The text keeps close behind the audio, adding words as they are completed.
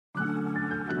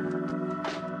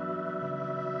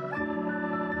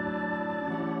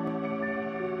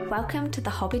Welcome to the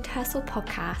Hobby to Hustle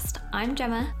podcast. I'm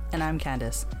Gemma. And I'm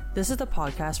Candice. This is the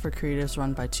podcast for creatives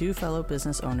run by two fellow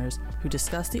business owners who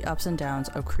discuss the ups and downs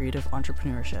of creative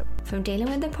entrepreneurship. From dealing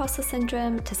with imposter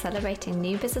syndrome to celebrating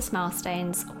new business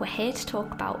milestones, we're here to talk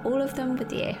about all of them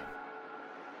with you.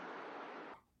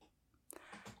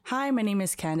 Hi, my name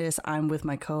is Candice. I'm with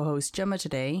my co-host Gemma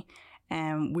today,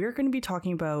 and we're going to be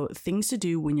talking about things to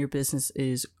do when your business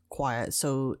is quiet.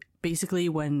 So basically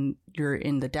when you're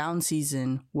in the down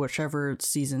season, whichever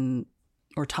season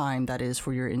or time that is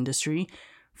for your industry.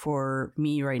 For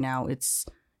me right now, it's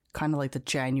kind of like the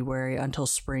January until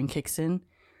spring kicks in.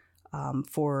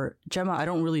 For Gemma, I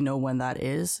don't really know when that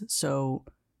is. So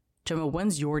Gemma,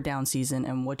 when's your down season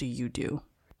and what do you do?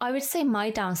 I would say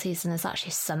my down season is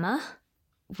actually summer,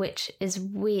 which is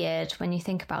weird when you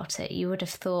think about it. You would have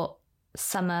thought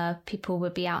summer people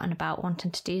would be out and about wanting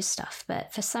to do stuff,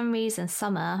 but for some reason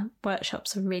summer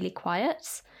workshops are really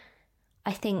quiet.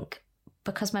 I think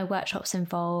because my workshops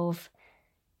involve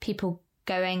people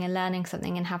going and learning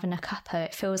something and having a cuppa,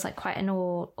 it feels like quite an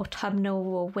autumnal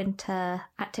or winter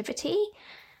activity,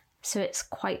 so it's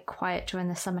quite quiet during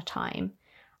the summertime.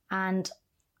 And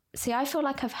see, I feel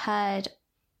like I've heard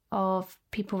of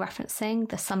people referencing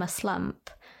the summer slump.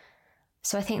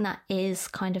 So I think that is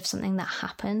kind of something that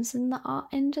happens in the art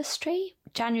industry.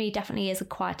 January definitely is a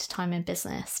quieter time in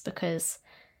business because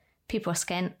people are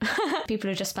skint.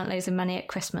 People have just spent loads of money at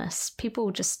Christmas.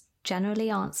 People just generally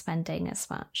aren't spending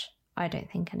as much. I don't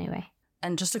think anyway.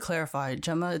 And just to clarify,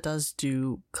 Gemma does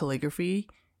do calligraphy,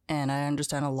 and I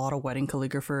understand a lot of wedding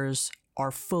calligraphers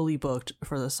are fully booked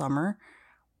for the summer,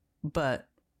 but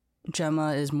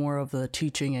Gemma is more of the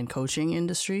teaching and coaching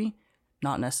industry,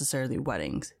 not necessarily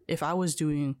weddings. If I was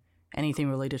doing anything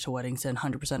related to weddings, then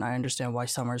 100% I understand why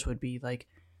summers would be like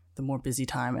the more busy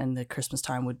time and the Christmas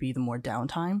time would be the more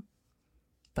downtime.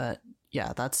 But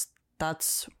yeah,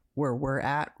 that's where we're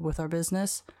at with our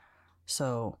business.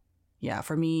 So yeah,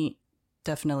 for me,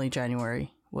 definitely January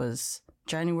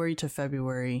to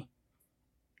February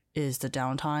is the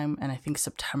downtime, and I think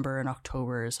September and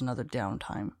October is another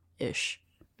downtime-ish.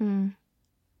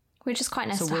 Which is quite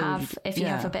nice to have if you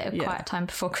have a bit of quiet time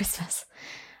before Christmas.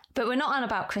 But we're not on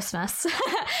about Christmas.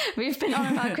 We've been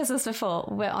on about Christmas before.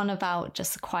 We're on about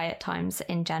just the quiet times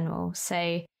in general.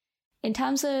 So in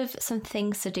terms of some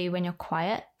things to do when you're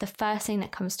quiet, the first thing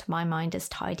that comes to my mind is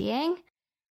tidying.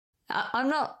 I'm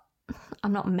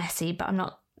not messy, but I'm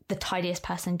not the tidiest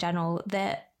person in general.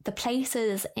 The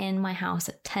places in my house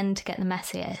that tend to get the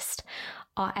messiest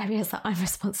are areas that I'm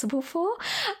responsible for,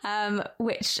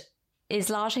 which is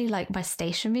largely like my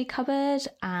stationery cupboard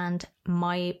and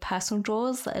my personal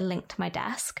drawers that are linked to my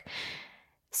desk.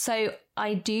 So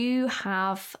I do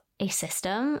have a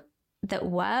system that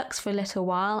works for a little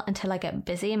while until I get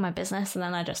busy in my business, and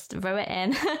then I just throw it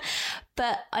in.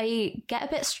 But I get a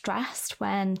bit stressed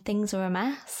when things are a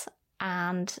mess,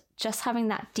 and just having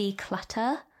that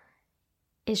declutter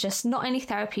is just not only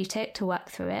therapeutic to work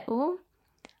through it all,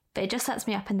 but it just sets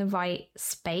me up in the right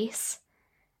space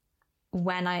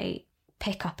when I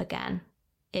pick up again.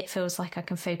 It feels like I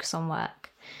can focus on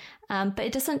work. But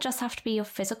it doesn't just have to be your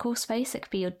physical space, it could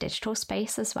be your digital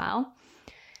space as well.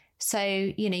 So,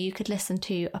 you could listen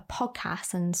to a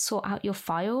podcast and sort out your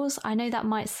files. I know that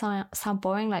might sound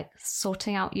boring, like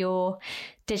sorting out your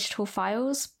digital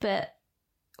files, but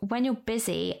when you're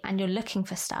busy and you're looking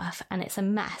for stuff and it's a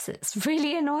mess, it's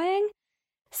really annoying.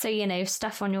 So,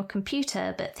 stuff on your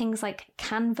computer, but things like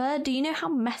Canva. Do you know how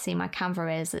messy my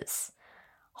Canva is? It's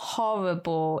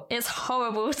horrible. It's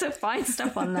horrible to find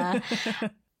stuff on there.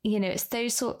 It's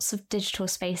those sorts of digital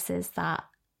spaces that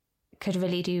could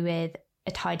really do with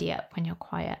a tidy up when you're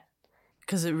quiet.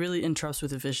 Because it really interrupts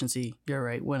with efficiency. You're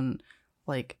right. When,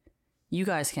 you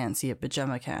guys can't see it, but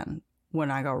Gemma can.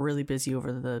 When I got really busy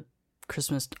over the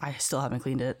Christmas, I still haven't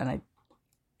cleaned it. And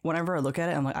whenever I look at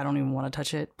it, I'm like, I don't even want to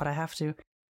touch it, but I have to.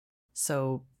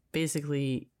 So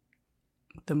basically,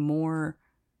 the more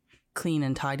clean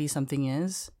and tidy something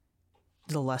is,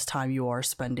 the less time you are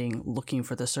spending looking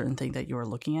for the certain thing that you are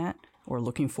looking at or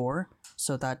looking for.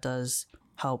 So that does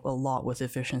help a lot with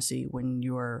efficiency when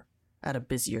you're at a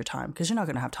busier time, because you're not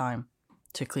going to have time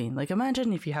to clean. Like,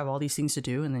 imagine if you have all these things to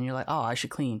do and then you're like, oh, I should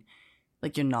clean.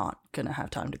 Like, you're not going to have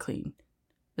time to clean.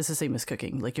 It's the same as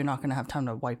cooking. Like, you're not going to have time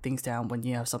to wipe things down when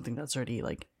you have something that's already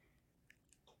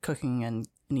cooking and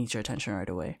needs your attention right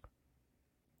away.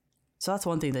 So that's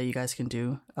one thing that you guys can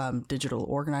do. Digital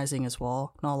organizing as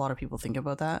well. Not a lot of people think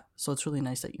about that. So it's really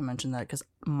nice that you mentioned that, because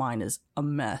mine is a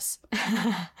mess.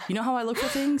 You know how I look for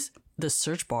things? The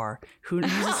search bar. Who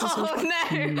uses the search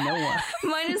bar? No one.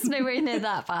 Mine is nowhere near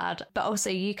that bad. But also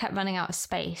you kept running out of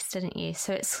space, didn't you?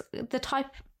 So it's the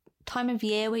type time of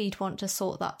year where you'd want to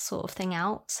sort that sort of thing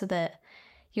out so that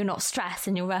you're not stressed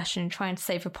and you're rushing and trying to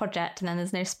save a project and then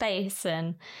there's no space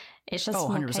and it's just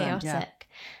more chaotic.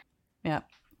 Yeah.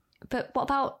 But what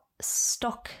about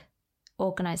stock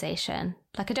organization?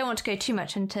 Like, I don't want to go too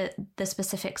much into the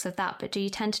specifics of that, but do you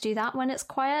tend to do that when it's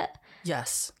quiet?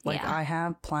 Yes. I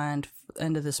have planned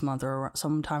end of this month or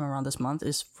sometime around this month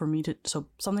is for me to, so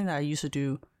something that I used to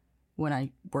do when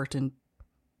I worked in,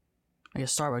 I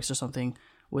guess, Starbucks or something,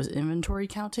 was inventory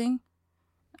counting.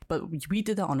 But we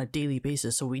did that on a daily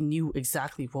basis, so we knew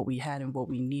exactly what we had and what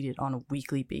we needed on a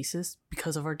weekly basis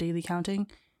because of our daily counting.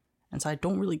 And so I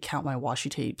don't really count my washi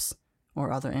tapes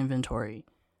or other inventory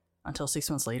until 6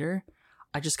 months later.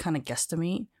 I just kind of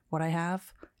guesstimate what I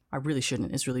have. I really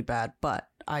shouldn't. It's really bad. But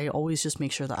I always just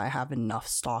make sure that I have enough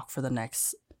stock for the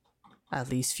next at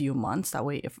least few months. That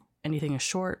way, if anything is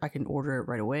short, I can order it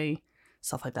right away,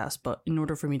 stuff like that. But in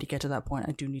order for me to get to that point,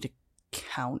 I do need to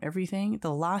count everything.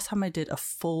 The last time I did a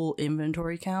full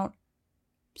inventory count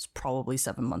was probably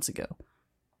 7 months ago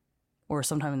or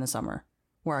sometime in the summer,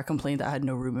 where I complained that I had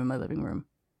no room in my living room.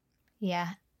 Yeah.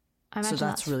 I imagine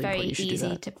that's really very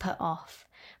easy to put off.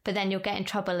 But then you'll get in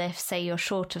trouble if, say, you're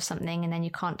short of something and then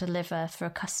you can't deliver for a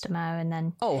customer and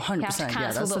then 100%, you have to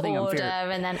cancel the order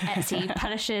and then Etsy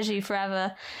punishes you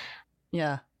forever.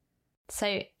 Yeah.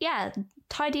 So, yeah,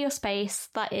 tidy your space.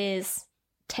 That is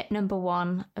tip number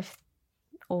one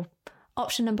or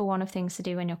option number one of things to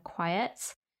do when you're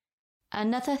quiet.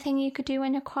 Another thing you could do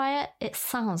when you're quiet, it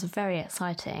sounds very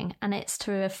exciting, and it's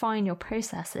to refine your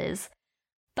processes.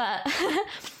 But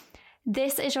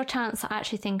this is your chance to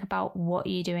actually think about what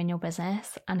you do in your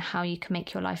business and how you can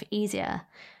make your life easier.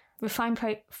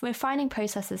 Refining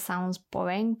processes sounds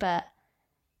boring, but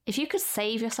if you could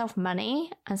save yourself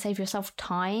money and save yourself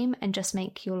time and just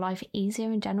make your life easier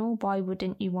in general, why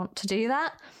wouldn't you want to do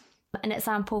that? An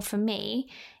example for me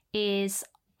is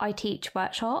I teach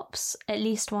workshops at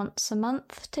least once a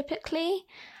month typically,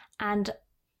 and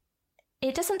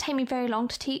it doesn't take me very long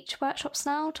to teach workshops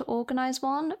now, to organise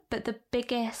one, but the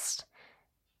biggest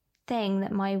thing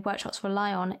that my workshops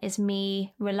rely on is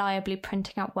me reliably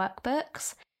printing out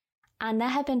workbooks. And there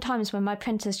have been times when my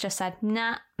printer's just said,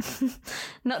 nah,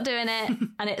 not doing it.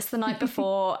 And it's the night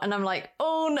before. And I'm like,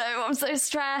 oh no, I'm so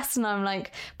stressed. And I'm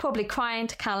like probably crying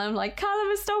to Callum, like, Callum,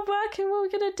 it's not working. What are we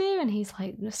going to do? And he's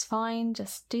like, it's fine.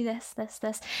 Just do this.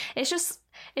 It's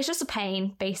just a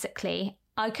pain, basically.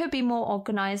 I could be more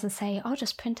organised and say, I'll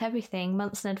just print everything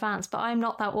months in advance. But I'm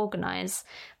not that organised.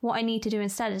 What I need to do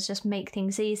instead is just make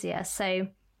things easier. So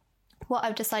what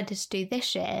I've decided to do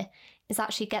this year is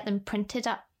actually get them printed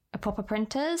at proper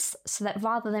printers, so that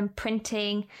rather than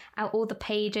printing out all the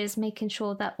pages, making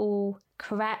sure they're all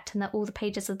correct and that all the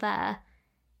pages are there,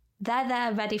 they're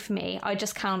there ready for me. I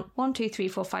just count 1, 2, 3,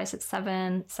 4, 5, 6,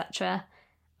 7, etc.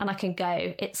 and I can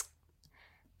go.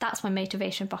 That's my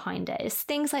motivation behind it. It's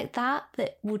things like that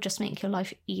that will just make your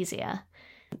life easier.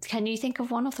 Can you think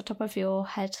of one off the top of your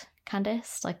head,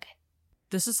 Candice?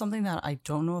 This is something that I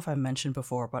don't know if I mentioned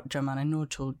before, but Gemma, I know I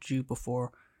told you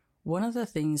before. One of the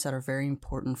things that are very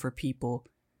important for people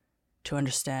to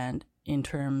understand in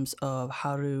terms of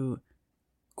how to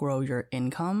grow your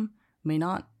income may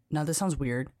not, now this sounds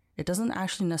weird, it doesn't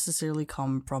actually necessarily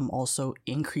come from also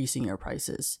increasing your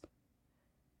prices.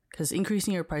 Because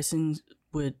increasing your pricing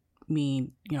would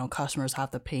mean, customers have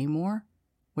to pay more,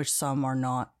 which some are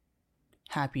not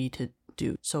happy to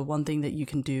do. So one thing that you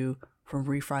can do from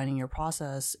refining your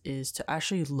process is to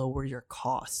actually lower your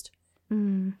cost.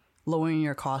 Lowering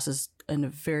your cost is a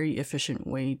very efficient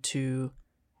way to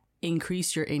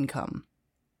increase your income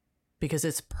because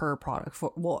it's per product.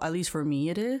 At least for me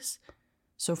it is.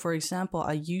 So for example,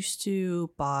 I used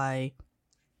to buy,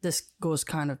 this goes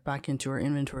kind of back into our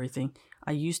inventory thing.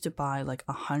 I used to buy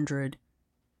 100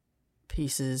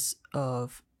 pieces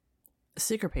of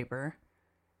sticker paper,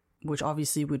 which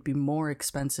obviously would be more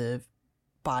expensive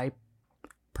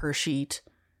per sheet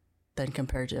than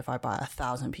compared to if I buy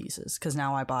 1,000 pieces, because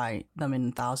now I buy them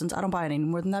in thousands. I don't buy it any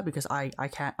more than that because I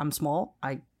can't, I'm small,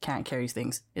 I can't carry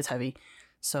things, it's heavy.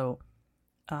 So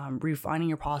refining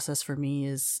your process for me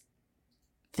is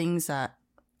things that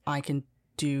I can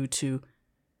do to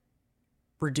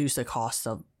reduce the cost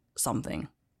of something.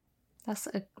 That's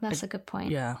a good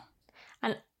point. Yeah.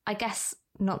 And I guess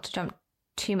not to jump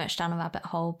too much down a rabbit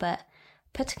hole, but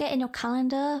putting it in your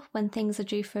calendar when things are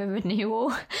due for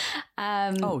renewal.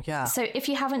 Oh, yeah. So if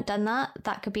you haven't done that,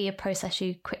 that could be a process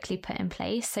you quickly put in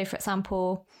place. So for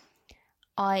example,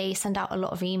 I send out a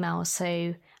lot of emails.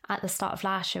 So at the start of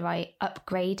last year, I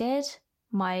upgraded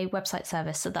my website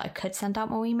service so that I could send out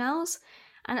more emails.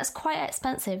 And it's quite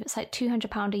expensive. It's like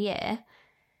 £200 a year.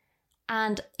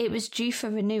 And it was due for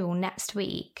renewal next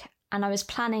week. And I was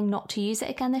planning not to use it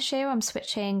again this year. I'm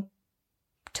switching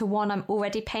to one I'm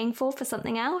already paying for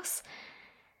something else.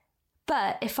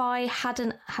 But if I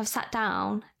hadn't have sat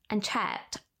down and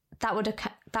checked, that would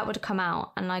have come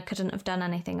out and I couldn't have done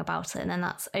anything about it. And then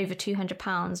that's over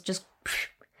 £200 just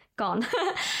gone.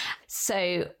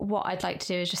 So what I'd like to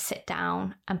do is just sit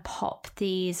down and pop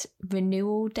these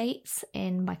renewal dates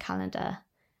in my calendar.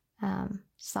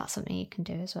 So that's something you can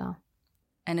do as well.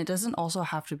 And it doesn't also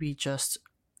have to be just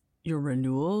your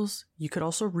renewals. You could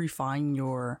also refine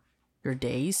your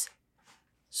days.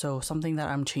 So something that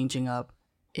I'm changing up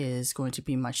is going to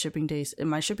be my shipping days. And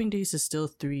my shipping days is still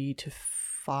 3 to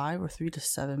 5 or 3 to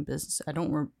 7 business. I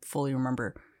don't fully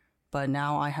remember. But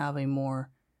now I have a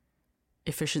more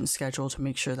efficient schedule to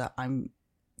make sure that I'm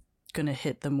going to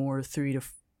hit the more 3 to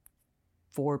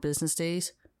 4 business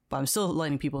days. But I'm still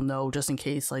letting people know just in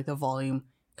case like the volume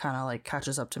kind of like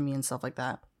catches up to me and stuff like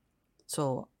that.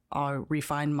 So I'm going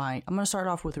to start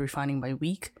off with refining my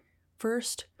week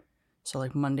first. So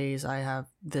like Mondays I have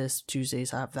this,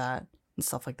 Tuesdays I have that, and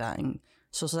stuff like that. And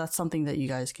so that's something that you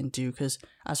guys can do, because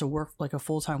as a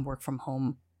full-time work from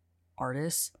home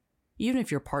artist, even if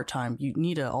you're part-time, you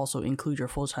need to also include your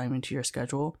full-time into your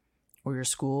schedule, or your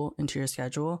school into your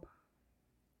schedule.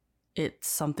 It's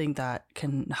something that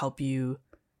can help you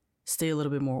stay a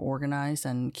little bit more organized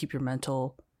and keep your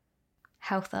mental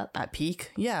health up at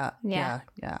peak. Yeah.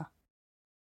 The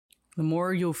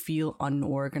more you'll feel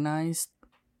unorganized,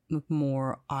 the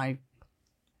more I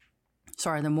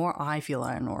feel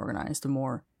unorganized, the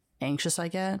more anxious I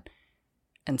get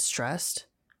and stressed,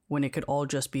 when it could all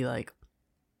just be like,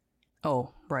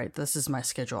 oh, right, this is my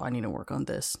schedule, I need to work on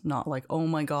this. Not like, oh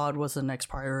my God, what's the next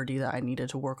priority that I needed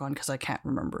to work on because I can't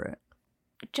remember it.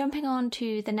 Jumping on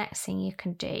to the next thing you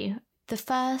can do, the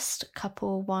first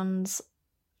couple ones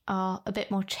are a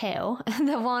bit more chill.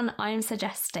 The one I'm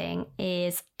suggesting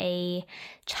is a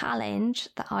challenge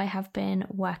that I have been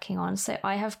working on. So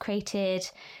I have created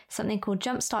something called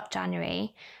Jumpstart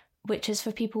January, which is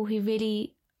for people who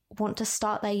really want to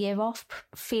start their year off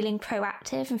feeling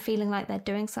proactive and feeling like they're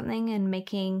doing something and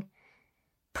making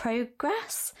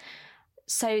progress.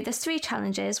 So there's 3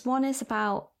 challenges. One is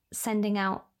about sending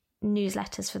out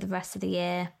newsletters for the rest of the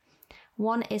year.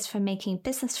 One is for making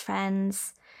business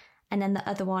friends. And then the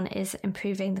other one is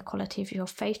improving the quality of your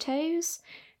photos.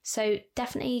 So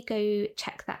definitely go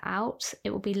check that out.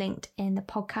 It will be linked in the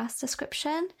podcast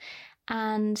description.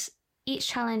 And each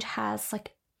challenge has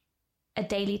like a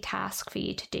daily task for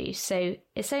you to do. So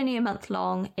it's only a month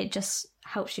long. It just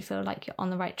helps you feel like you're on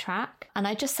the right track. And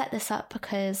I just set this up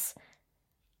because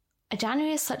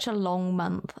January is such a long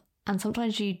month. And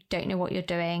sometimes you don't know what you're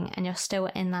doing and you're still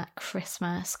in that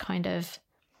Christmas kind of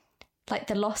like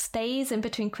the lost days in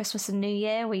between Christmas and New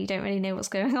Year where you don't really know what's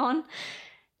going on.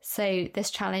 So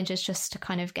this challenge is just to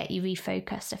kind of get you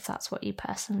refocused if that's what you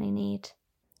personally need.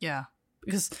 Yeah,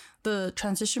 because the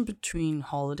transition between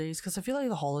holidays, because I feel like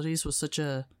the holidays was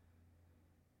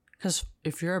because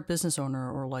if you're a business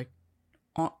owner or like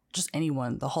just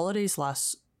anyone, the holidays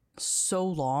last so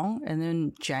long. And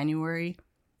then January,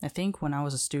 I think when I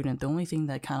was a student, the only thing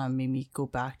that kind of made me go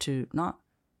back to not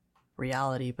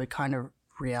reality, but kind of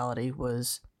reality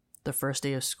was the first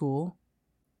day of school,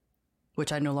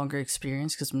 which I no longer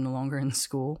experience because I'm no longer in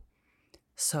school.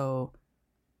 So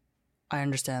I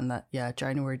understand that, yeah,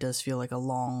 January does feel like a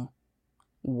long,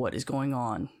 what is going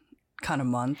on kind of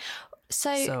month.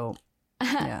 So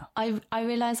yeah. I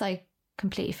realised I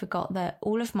completely forgot that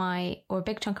a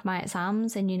big chunk of my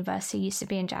exams in university used to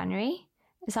be in January.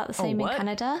 Is that the same in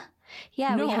Canada?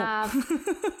 Yeah, no. We have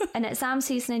an exam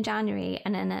season in January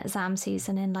and an exam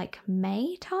season in like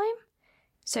May time.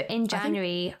 So in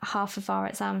January, half of our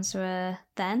exams were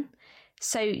then.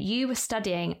 So you were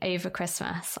studying over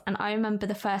Christmas. And I remember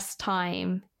the first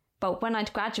time, but when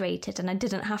I'd graduated and I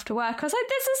didn't have to work, I was like,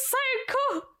 this is so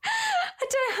cool. I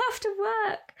don't have to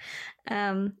work.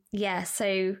 Yeah,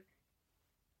 so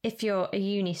if you're a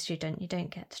uni student, you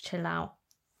don't get to chill out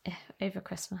over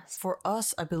Christmas. For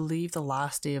us, I believe the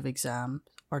last day of exams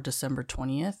are December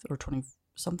 20th or 20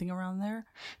 something around there.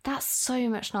 That's so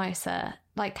much nicer.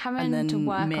 Like having to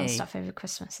work on stuff over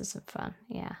Christmas isn't fun.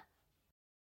 Yeah.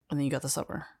 And then you got the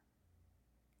summer.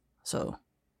 So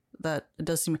that it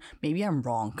does seem, maybe I'm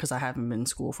wrong because I haven't been in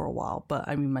school for a while, but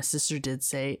I mean, my sister did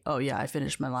say, oh yeah, I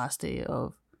finished my last day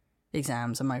of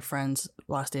exams, and my friend's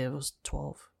last day was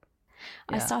 12.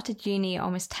 Yeah. I started uni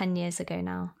almost 10 years ago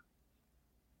now.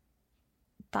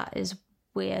 That is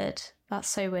weird. That's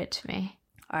so weird to me.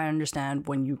 I understand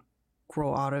when you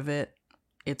grow out of it,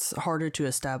 it's harder to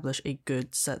establish a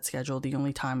good set schedule. The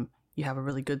only time you have a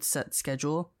really good set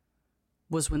schedule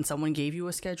was when someone gave you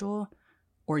a schedule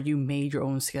or you made your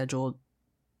own schedule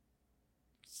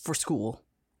for school,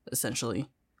 essentially.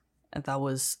 And that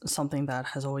was something that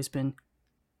has always been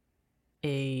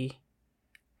a, I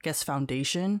guess,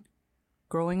 foundation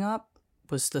growing up,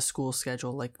 was the school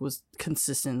schedule, like, was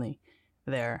consistently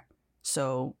there.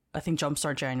 So I think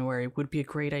Jumpstart January would be a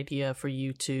great idea for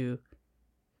you to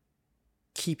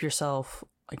keep yourself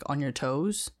like on your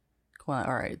toes. Going,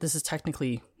 all right, this is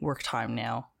technically work time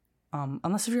now.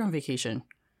 Unless if you're on vacation,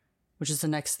 which is the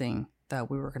next thing that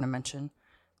we were going to mention.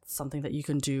 Something that you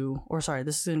can do, or sorry,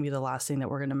 this is going to be the last thing that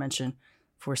we're going to mention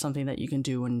for something that you can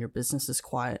do when your business is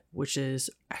quiet, which is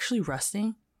actually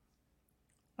resting.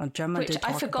 Gemma which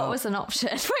I forgot was an option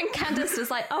when Candace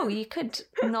was like, oh, you could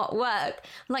not work.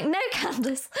 I'm like, no,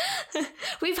 Candace,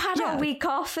 we've had our week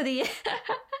off for the year.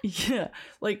 Yeah,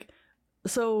 like,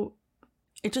 so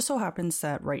it just so happens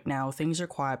that right now things are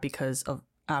quiet because of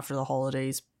after the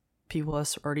holidays, people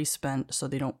have already spent, so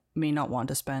they may not want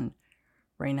to spend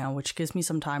right now, which gives me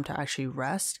some time to actually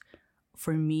rest.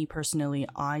 For me personally,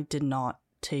 I did not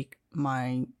take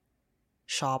my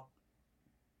shops.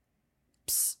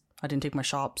 I didn't take my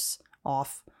shops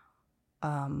off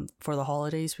for the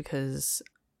holidays because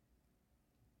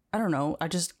I don't know.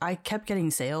 I kept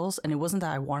getting sales, and it wasn't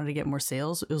that I wanted to get more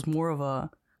sales. It was more of a,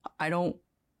 I don't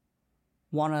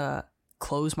want to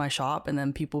close my shop and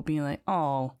then people being like,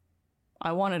 oh,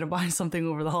 I wanted to buy something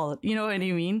over the holiday. You know what I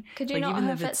mean? Could you like, not even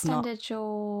have extended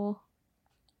your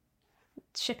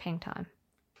shipping time?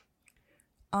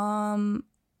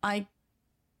 I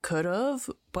could have,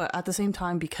 but at the same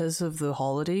time, because of the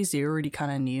holidays, they already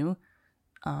kind of knew.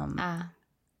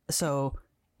 So,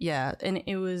 yeah, and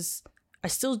it was, I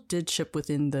still did ship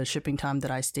within the shipping time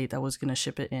that I stated I was going to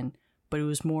ship it in, but it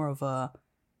was more of a,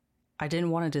 I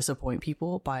didn't want to disappoint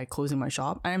people by closing my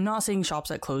shop. I'm not saying shops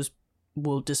that close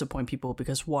will disappoint people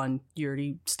because, one, you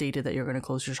already stated that you're going to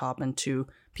close your shop, and two,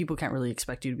 people can't really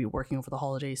expect you to be working over the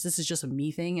holidays. This is just a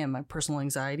me thing and my personal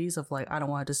anxieties of like, I don't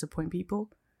want to disappoint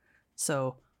people.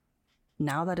 So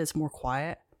now that it's more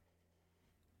quiet,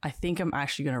 I think I'm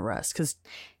actually going to rest because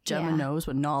Gemma knows,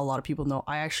 but not a lot of people know.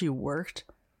 I actually worked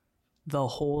the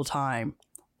whole time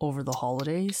over the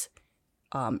holidays,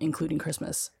 including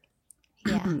Christmas.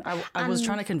 Yeah. I was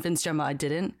trying to convince Gemma I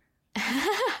didn't.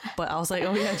 But I was like,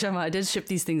 oh yeah, Gemma, I did ship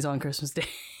these things on Christmas Day.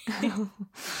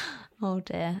 Oh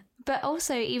dear. But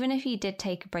also, even if you did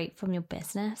take a break from your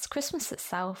business, Christmas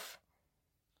itself,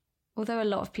 although a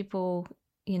lot of people,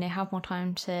 have more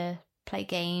time to play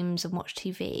games and watch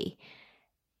TV,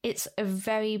 it's a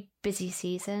very busy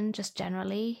season, just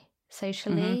generally,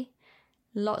 socially.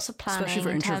 Mm-hmm. Lots of planning. Especially for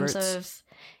in introverts. Terms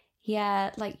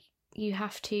of, like you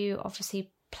have to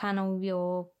obviously plan all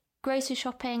your grocery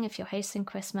shopping. If you're hosting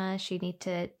Christmas, you need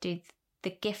to do the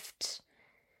gift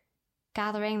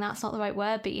gathering. That's not the right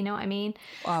word, but you know what I mean.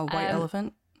 White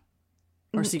elephant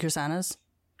or Secret Santas?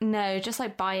 No, just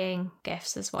like buying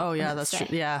gifts as well. Oh yeah, that's true.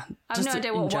 Yeah, I have no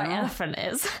idea what white elephant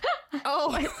is.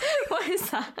 Oh, what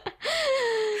is that?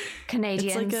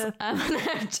 Canadians.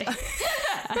 It's like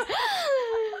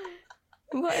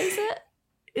what is it?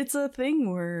 It's a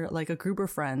thing where like a group of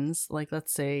friends, like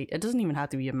let's say, it doesn't even have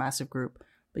to be a massive group,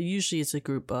 but usually it's a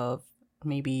group of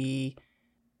maybe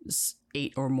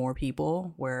 8 or more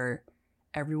people where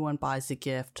everyone buys a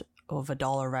gift of a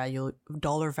dollar value,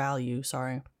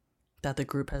 that the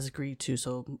group has agreed to.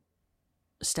 So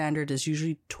standard is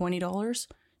usually $20.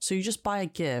 So you just buy a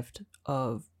gift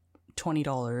of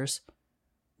 $20,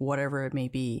 whatever it may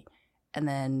be. And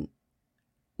then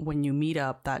when you meet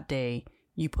up that day,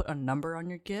 you put a number on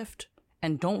your gift,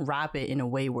 and don't wrap it in a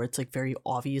way where it's like very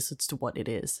obvious as to what it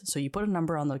is. So you put a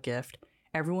number on the gift,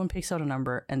 everyone picks out a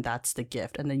number, and that's the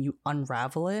gift. And then you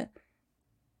unravel it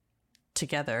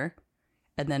together.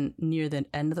 And then near the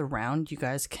end of the round, you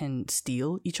guys can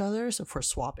steal each other's for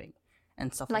swapping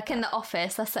and stuff like that. Like in The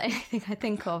Office, that's the only thing I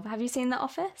think of. Have you seen The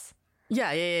Office? Yeah.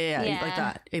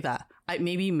 Like that.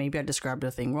 Maybe I described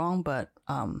the thing wrong, but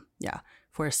yeah.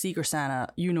 For a Secret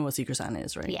Santa, you know what Secret Santa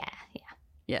is, right?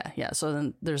 Yeah. So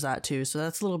then there's that too. So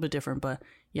that's a little bit different, but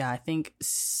yeah, I think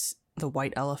the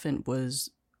white elephant was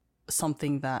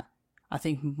something that I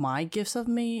think my gifts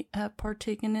may have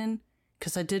partaken in,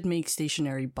 because I did make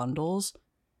stationary bundles,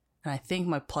 and I think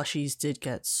my plushies did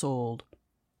get sold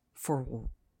for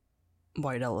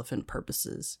white elephant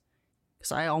purposes.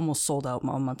 Because I almost sold out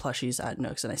on my plushies at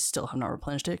Nooks, and I still have not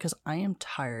replenished it because I am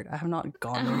tired. I have not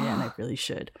gone there yet, and I really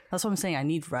should. That's what I'm saying. I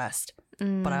need rest,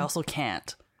 but I also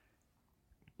can't.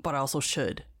 But I also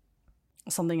should.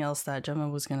 Something else that Gemma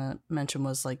was going to mention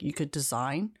was like you could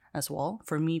design as well.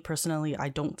 For me personally, I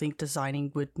don't think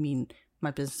designing would mean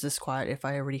my business is quiet if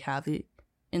I already have the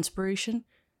inspiration.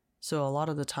 So a lot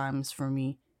of the times for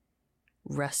me,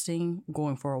 resting,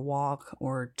 going for a walk,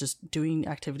 or just doing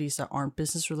activities that aren't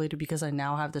business related because I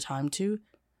now have the time to,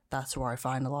 that's where I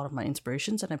find a lot of my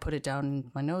inspirations, and I put it down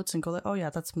in my notes and go like, oh yeah,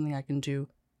 that's something I can do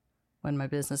when my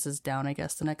business is down, I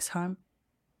guess, the next time,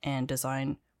 and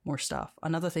design more stuff.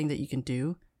 Another thing that you can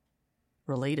do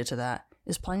related to that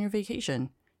is plan your vacation,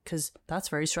 because that's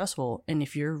very stressful. And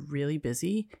if you're really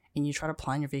busy and you try to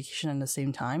plan your vacation at the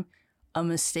same time, a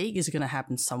mistake is going to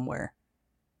happen somewhere.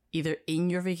 Either in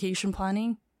your vacation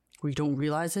planning, where you don't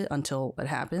realize it until it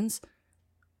happens,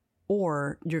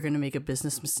 or you're going to make a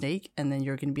business mistake and then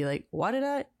you're going to be like, why did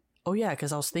I? Oh yeah,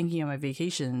 because I was thinking of my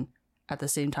vacation at the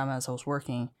same time as I was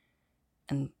working.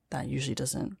 And that usually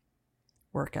doesn't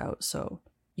work out. So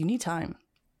you need time.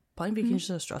 Planning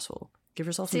vacations are stressful. Give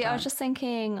yourself some time. I was just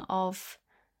thinking of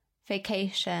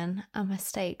vacation and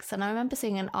mistakes. And I remember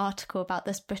seeing an article about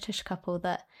this British couple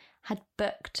that had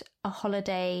booked a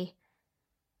holiday.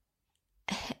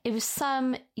 It was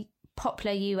some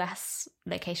popular US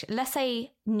location. Let's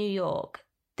say New York.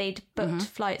 They'd booked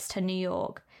flights to New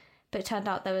York, but it turned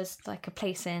out there was like a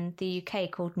place in the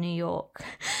UK called New York.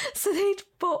 So they'd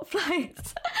bought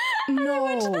flights. And they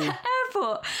went to the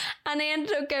airport and they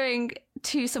ended up going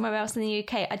to somewhere else in the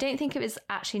UK. I don't think it was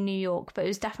actually New York, but it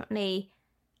was definitely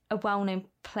a well-known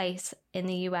place in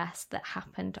the US that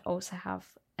happened to also have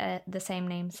the same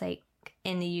namesake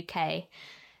in the UK.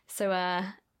 So,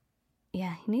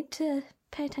 yeah, you need to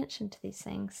pay attention to these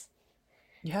things.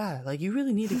 Yeah, like you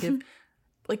really need to give,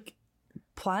 like,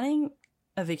 planning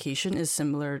a vacation is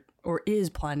similar, or is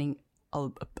planning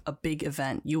a big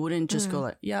event. You wouldn't just go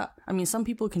like, yeah, I mean, some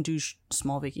people can do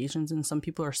small vacations, and some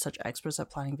people are such experts at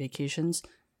planning vacations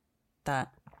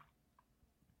that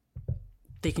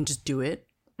they can just do it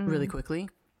really quickly.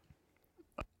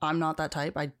 I'm not that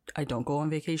type. I don't go on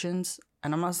vacations,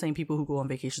 and I'm not saying people who go on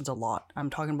vacations a lot. I'm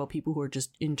talking about people who are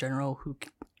just in general who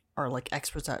are like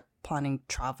experts at planning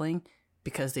traveling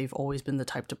because they've always been the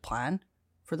type to plan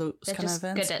for those kind of events.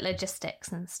 They're just good at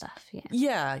logistics and stuff.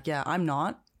 Yeah, I'm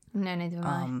not. No, neither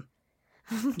am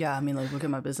I. Yeah, I mean, like, look at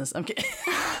my business. I'm kidding.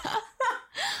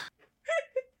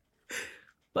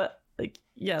 But, like,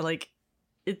 yeah, like,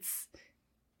 it's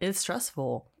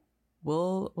stressful.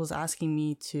 Will was asking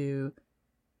me to...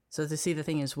 So, to see, the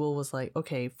thing is, Will was like,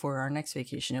 okay, for our next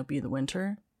vacation, it'll be in the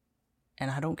winter. And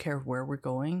I don't care where we're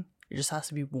going. It just has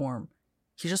to be warm.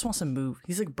 He just wants to move.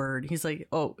 He's like a bird. He's like,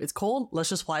 oh, it's cold? Let's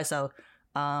just fly south.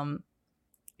 Yeah,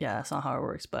 that's not how it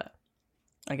works, but...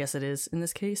 I guess it is in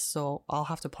this case, so I'll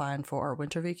have to plan for our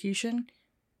winter vacation.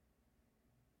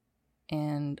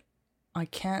 And I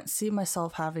can't see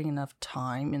myself having enough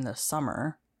time in the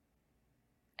summer.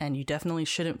 And you definitely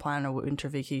shouldn't plan a winter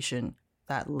vacation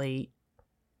that late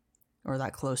or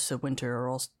that close to winter, or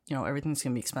else, you know, everything's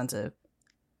going to be expensive.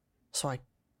 So I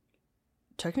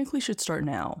technically should start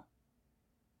now.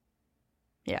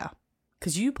 Yeah.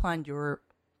 Because you planned your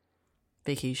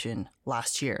vacation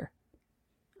last year.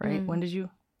 Right? When did you?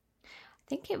 I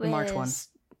think it was March 1.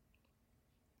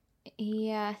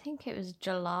 Yeah, I think it was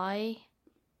July.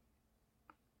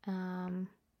 I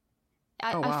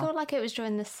feel like it was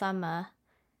during the summer.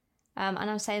 And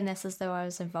I'm saying this as though I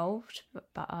was involved,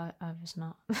 but I was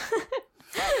not.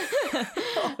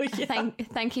 Oh, yeah.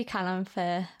 Thank you, Callum,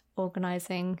 for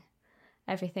organising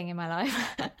everything in my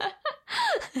life.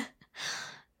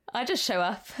 I just show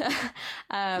up.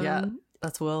 Yeah,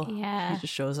 that's Will. Yeah. He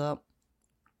just shows up.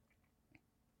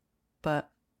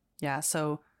 But yeah,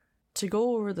 so to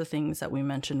go over the things that we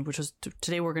mentioned, which was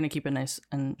today, we're going to keep it nice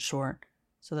and short.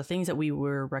 So the things that we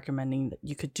were recommending that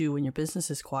you could do when your business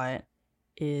is quiet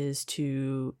is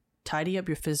to tidy up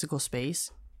your physical space,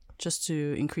 just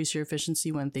to increase your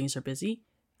efficiency when things are busy,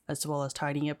 as well as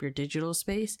tidying up your digital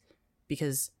space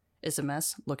because it's a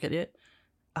mess. Look at it.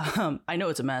 I know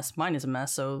it's a mess. Mine is a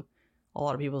mess. So a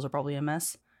lot of people's are probably a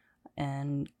mess.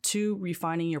 And 2,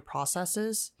 refining your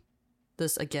processes.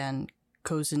 This, again,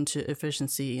 goes into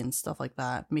efficiency and stuff like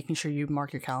that. Making sure you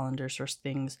mark your calendars for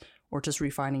things, or just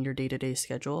refining your day-to-day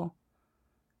schedule.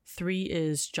 3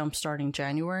 is jumpstarting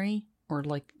January, or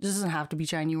like, this doesn't have to be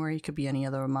January. It could be any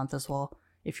other month as well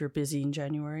if you're busy in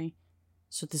January.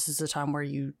 So this is a time where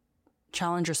you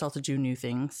challenge yourself to do new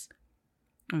things.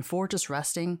 And 4, just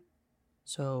resting.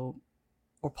 So,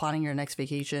 or planning your next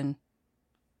vacation.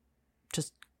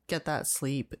 Just get that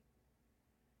sleep.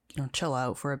 You know, chill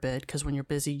out for a bit, because when you're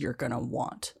busy, you're gonna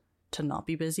want to not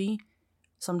be busy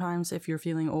sometimes if you're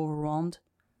feeling overwhelmed.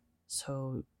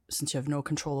 So since you have no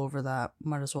control over that,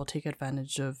 might as well take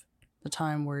advantage of the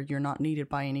time where you're not needed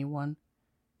by anyone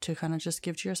to kind of just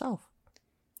give to yourself.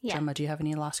 Yeah. Gemma, do you have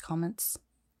any last comments?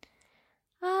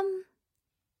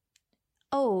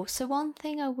 Oh, so one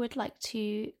thing I would like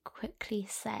to quickly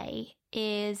say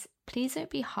is please don't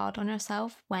be hard on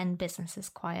yourself when business is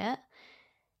quiet.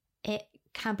 It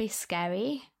can be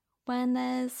scary when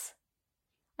there's,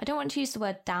 I don't want to use the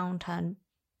word downturn,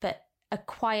 but a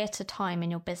quieter time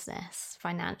in your business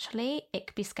financially. It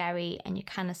could be scary, and you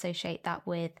can associate that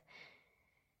with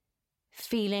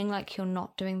feeling like you're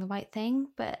not doing the right thing.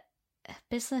 But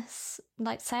business,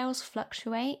 like sales,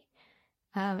 fluctuate.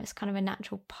 It's kind of a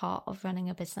natural part of running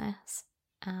a business.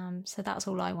 So that's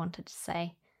all I wanted to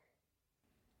say.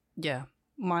 Yeah.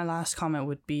 My last comment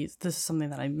would be, this is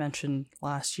something that I mentioned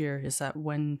last year, is that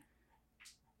when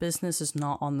business is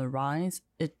not on the rise,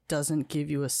 it doesn't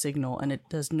give you a signal, and it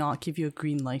does not give you a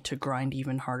green light to grind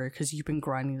even harder, because you've been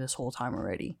grinding this whole time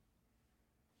already.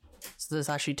 So let's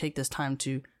actually take this time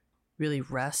to really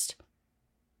rest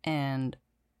and,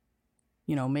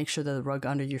 make sure that the rug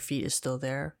under your feet is still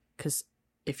there. Because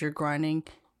if you're grinding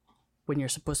when you're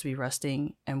supposed to be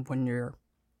resting, and when you're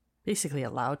basically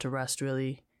allowed to rest,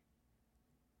 really,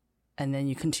 and then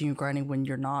you continue grinding when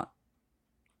you're not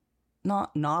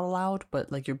allowed,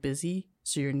 but like you're busy,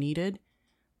 so you're needed,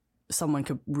 someone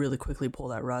could really quickly pull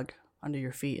that rug under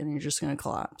your feet, and you're just going to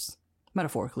collapse.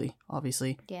 Metaphorically,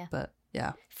 obviously. Yeah. But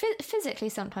yeah. Physically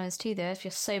sometimes too, though, if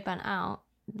you're so burnt out,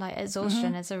 like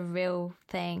exhaustion is a real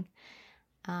thing.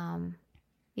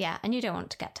 Yeah, and you don't want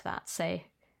to get to that. So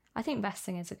I think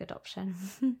resting is a good option.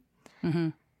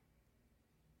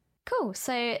 Cool.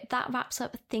 So that wraps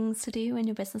up things to do when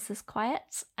your business is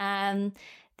quiet.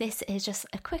 This is just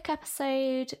a quick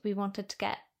episode. We wanted to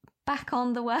get back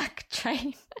on the work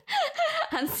train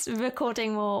and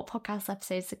recording more podcast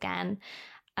episodes again.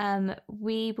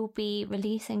 We will be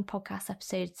releasing podcast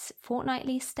episodes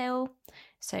fortnightly still,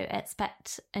 so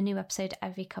expect a new episode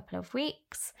every couple of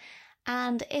weeks.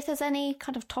 And if there's any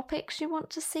kind of topics you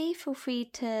want to see, feel free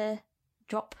to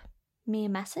drop me a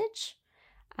message.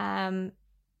 Drop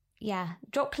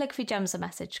Calligraphy Gems a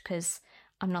message, because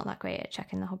I'm not that great at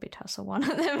checking the Hobby Tussle one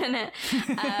at the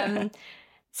minute.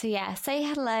 So yeah, say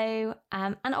hello.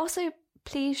 And also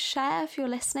please share if you're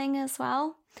listening as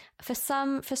well. For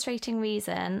some frustrating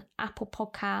reason, Apple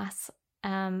Podcasts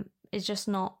is just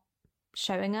not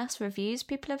showing us reviews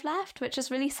people have left, which is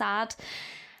really sad.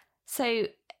 So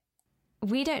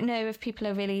we don't know if people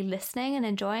are really listening and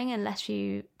enjoying unless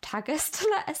you tag us to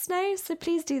let us know. So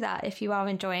please do that if you are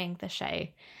enjoying the show.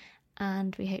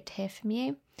 And we hope to hear from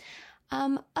you.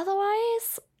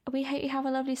 Otherwise, we hope you have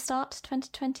a lovely start to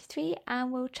 2023,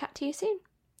 and we'll chat to you soon.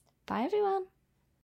 Bye, everyone.